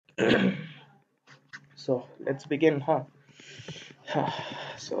So let's begin, huh?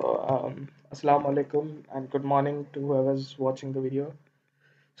 So, Assalamu alaikum and good morning to whoever's watching the video.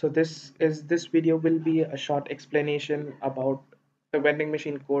 So this video will be a short explanation about the vending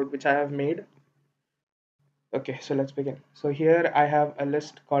machine code which I have made. Okay, so let's begin. So here I have a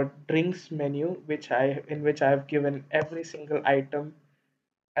list called drinks menu, which I have given every single item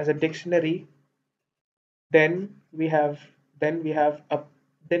as a dictionary. Then we have then we have a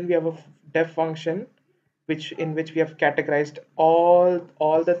then we have a def function which we have categorized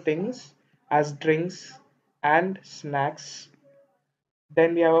all the things as drinks and snacks.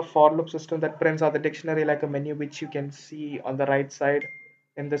 Then we have a for loop system that prints out the dictionary like a menu, which you can see on the right side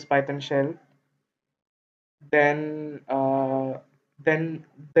in this Python shell. Then then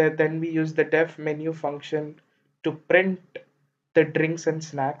we use the def menu function to print the drinks and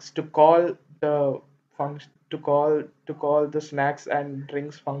snacks to call the function to call the snacks and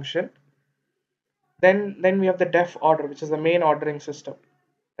drinks function. Then we have the def order, which is the main ordering system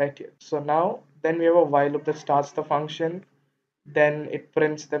right here. So now then we have a while loop that starts the function, then it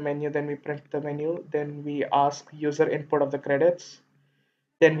prints the menu, then we print the menu, then we ask user input of the credits,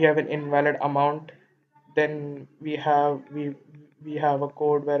 then we have an invalid amount, then we have a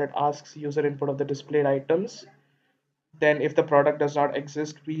code where it asks user input of the displayed items. Then if the product does not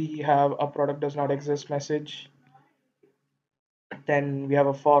exist, we have a product does not exist message. Then we have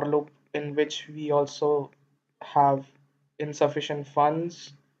a for loop in which we also have insufficient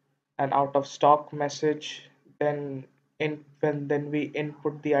funds and out of stock message. Then we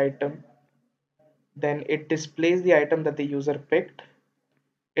input the item, then it displays the item that the user picked.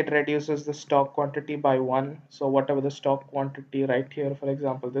 It reduces the stock quantity by one. So whatever the stock quantity right here, for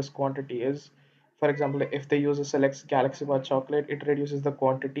example, this quantity is, for example, if the user selects Galaxy Bar chocolate, it reduces the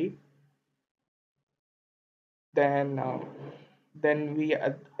quantity. Then then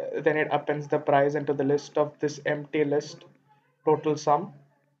it appends the price into the list of this empty list total sum.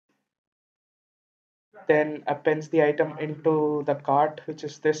 Then appends the item into the cart, which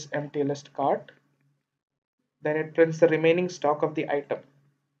is this empty list cart. Then it prints the remaining stock of the item.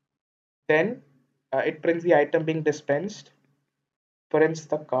 Then it prints the item being dispensed, prints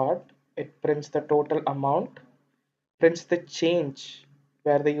the cart, it prints the total amount, prints the change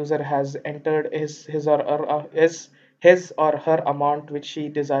where the user has entered his or her amount which she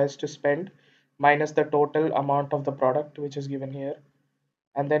desires to spend minus the total amount of the product which is given here,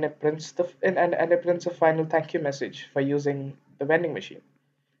 and then it prints and it prints a final thank you message for using the vending machine.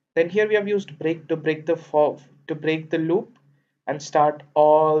 Then here we have used break to break the loop and start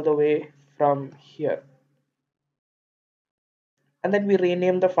all the way from here. And then we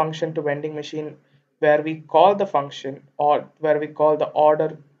rename the function to vending machine, where we call the function, or where we call the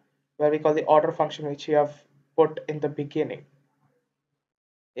order where we call the order function which we have put in the beginning.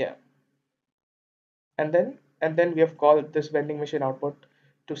 Yeah. And then we have called this vending machine output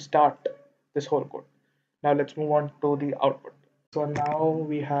to start this whole code. Now let's move on to the output. So now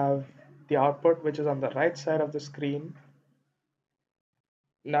we have the output which is on the right side of the screen.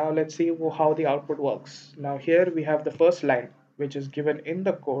 Now let's see how the output works. Now here we have the first line which is given in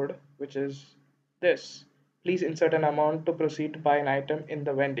the code, which is this: please insert an amount to proceed to buy an item in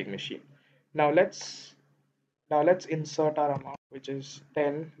the vending machine. Now let's insert our amount, which is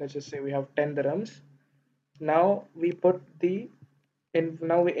 10. Let's just say we have 10 dirhams. Now we input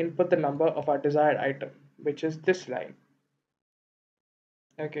the number of our desired item, which is this line.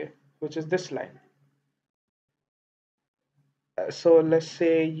 Okay, which is this line. So let's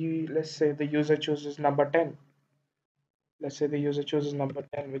say the user chooses number 10. Let's say the user chooses number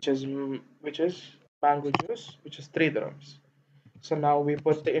 10, which is mango juice, which is 3 dirhams. So now we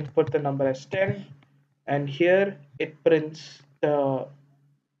input the number as 10, and here it prints the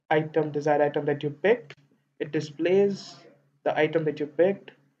desired item that you picked. It displays the item that you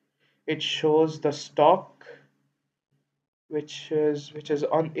picked. It shows the stock, which is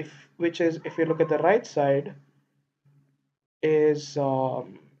on if which is if you look at the right side, is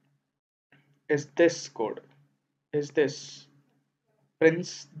is this code is this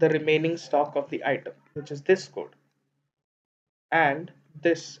prints the remaining stock of the item, which is this code. And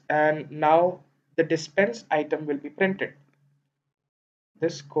now the dispensed item will be printed.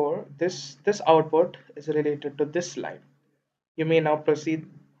 This output is related to this line. You may now proceed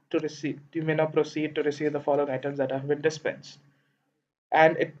to receive the following items that have been dispensed.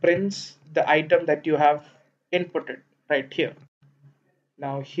 And it prints the item that you have inputted right here.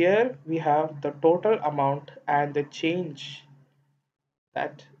 Now here we have the total amount and the change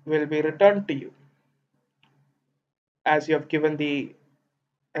that will be returned to you as you have given the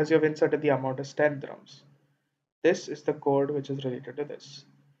as you have inserted the amount as 10 dirhams. This is the code which is related to this.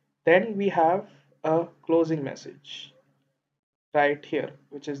 Then we have a closing message right here,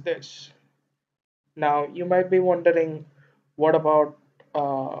 which is this. Now you might be wondering, what about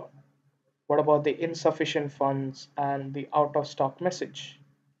uh, what about the insufficient funds and the out of stock message?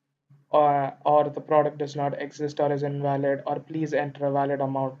 Or the product does not exist or is invalid, or please enter a valid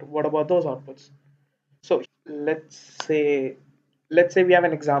amount. What about those outputs? So let's say we have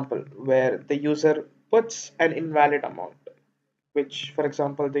an example where the user puts an invalid amount, which for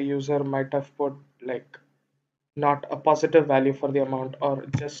example the user might have put like not a positive value for the amount or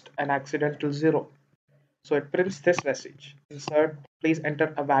just an accidental zero. So it prints this message: insert, please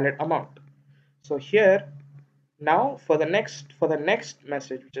enter a valid amount. So here, now for the next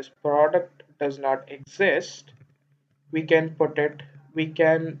message, which is product does not exist, we can put it, we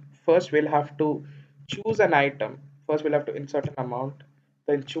can first we'll have to choose an item. First we'll have to insert an amount,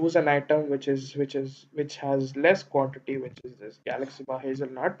 then choose an item which has less quantity, which is this Galaxy Bar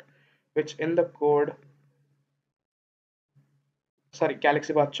Hazelnut, which in the code, sorry,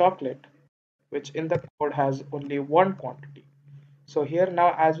 Galaxy Bar Chocolate, which in the code has only one quantity. So here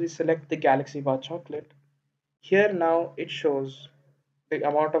now, as we select the Galaxy Bar Chocolate, here now it shows the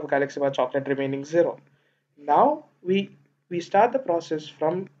amount of Galaxy Bar Chocolate remaining zero. Now we start the process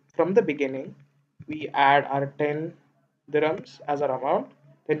from the beginning. We add our 10 dirhams as our amount.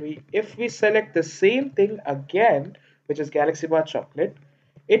 Then if we select the same thing again, which is Galaxy Bar Chocolate,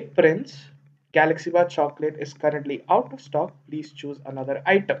 it prints Galaxy Bar Chocolate is currently out of stock. Please choose another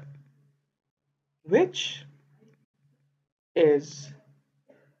item, which is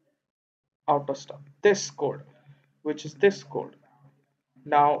out of stock. This code, which is this code.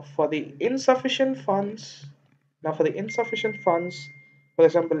 Now for the insufficient funds, for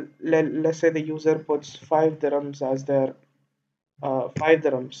example, let's say the user puts 5 dirhams as their 5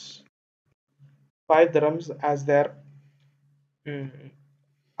 dirhams as their mm,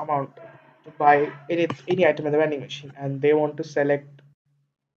 amount to buy any item in the vending machine, and they want to select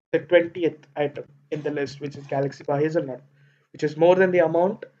the 20th item in the list, which is Galaxy Bar Hazelnut, which is more than the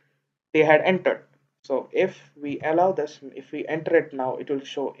amount they had entered. So if we allow this, if we enter it now, it will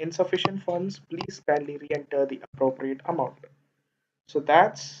show insufficient funds. Please kindly re-enter the appropriate amount. So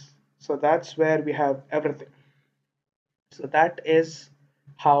that's where we have everything. So that is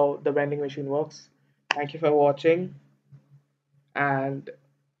how the vending machine works. Thank you for watching, and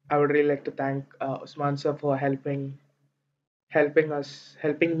I would really like to thank Usman sir for helping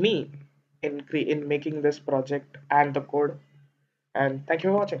me in making this project and the code. And thank you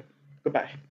for watching. Goodbye.